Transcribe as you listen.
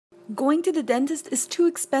Going to the dentist is too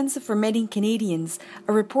expensive for many Canadians.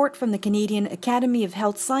 A report from the Canadian Academy of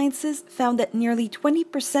Health Sciences found that nearly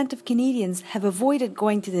 20% of Canadians have avoided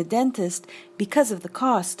going to the dentist because of the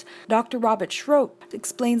cost. Dr. Robert Schroth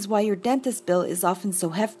explains why your dentist bill is often so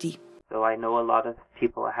hefty. So I know a lot of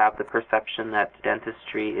people have the perception that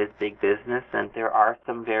dentistry is big business, and there are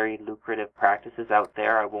some very lucrative practices out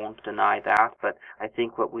there. I won't deny that, but I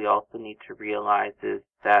think what we also need to realize is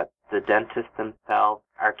that the dentists themselves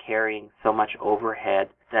are carrying so much overhead,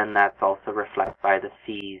 then that's also reflected by the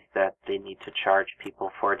fees that they need to charge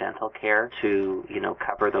people for dental care to,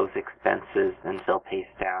 cover those expenses and still pay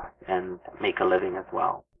staff and make a living as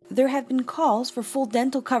well. There have been calls for full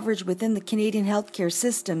dental coverage within the Canadian healthcare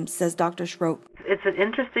system, says Dr. Schroth. It's an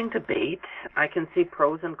interesting debate. I can see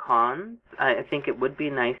pros and cons. I think it would be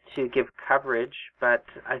nice to give coverage, but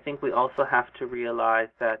I think we also have to realize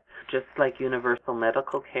that just like universal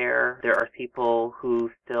medical care, there are people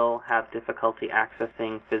who still have difficulty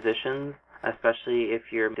accessing physicians, especially if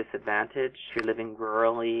you're disadvantaged, you're living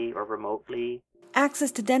rurally or remotely.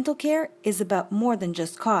 Access to dental care is about more than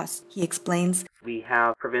just cost, he explains. We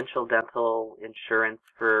have provincial dental insurance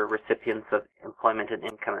for recipients of employment and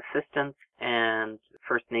income assistance, and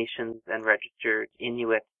First Nations and registered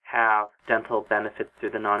Inuit have dental benefits through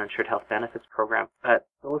the non-insured health benefits program. But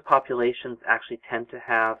those populations actually tend to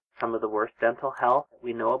have some of the worst dental health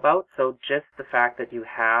we know about. So just the fact that you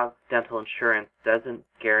have dental insurance doesn't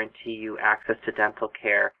guarantee you access to dental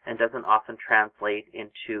care and doesn't often translate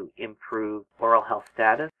into improved oral health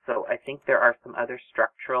status. So I think there are some other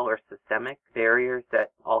structural or systemic barriers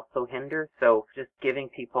that also hinder. So just giving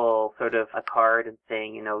people sort of a card and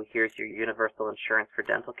saying, here's your universal insurance for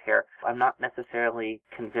dental care, I'm not necessarily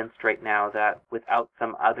convinced right now that without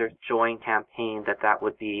some other joint campaign that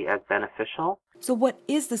would be as beneficial. So what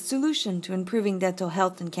is the solution to improving dental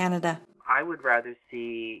health in Canada? I would rather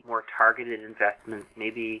see more targeted investments,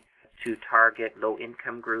 maybe to target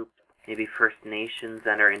low-income groups, maybe First Nations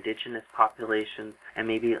and our Indigenous populations, and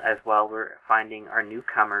maybe as well we're finding our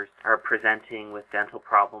newcomers are presenting with dental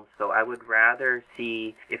problems. So I would rather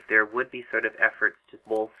see if there would be sort of efforts to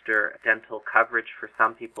bolster dental coverage for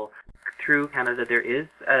some people. Through Canada, there is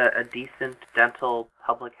a decent dental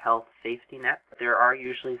public health safety net. There are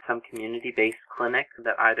usually some community-based clinics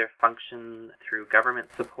that either function through government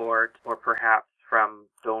support or perhaps from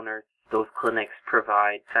donors. Those clinics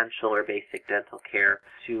provide essential or basic dental care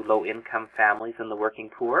to low-income families and the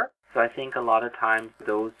working poor. So I think a lot of times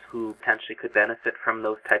those who potentially could benefit from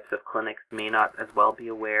those types of clinics may not as well be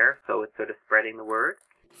aware, so it's sort of spreading the word.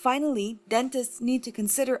 Finally, dentists need to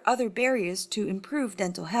consider other barriers to improve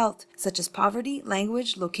dental health, such as poverty,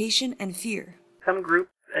 language, location, and fear. Some groups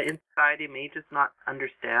in society may just not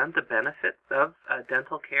understand the benefits of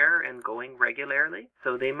dental care and going regularly.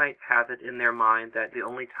 So they might have it in their mind that the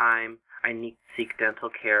only time I need to seek dental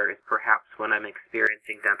care is perhaps when I'm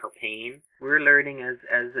experiencing dental pain. We're learning as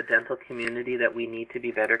a dental community that we need to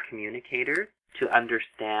be better communicators to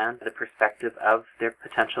understand the perspective of their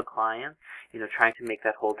potential clients, trying to make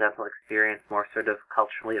that whole dental experience more sort of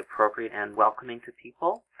culturally appropriate and welcoming to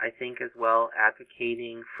people. I think as well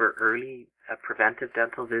advocating for early preventive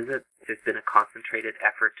dental visits. There's been a concentrated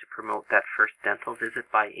effort to promote that first dental visit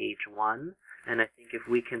by age 1. And I think if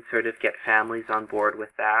we can sort of get families on board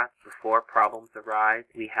with that before problems arise,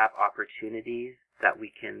 we have opportunities that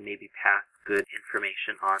we can maybe pass good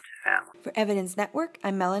information on to families. For Evidence Network,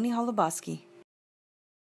 I'm Mélanie Meloche-Holubowski.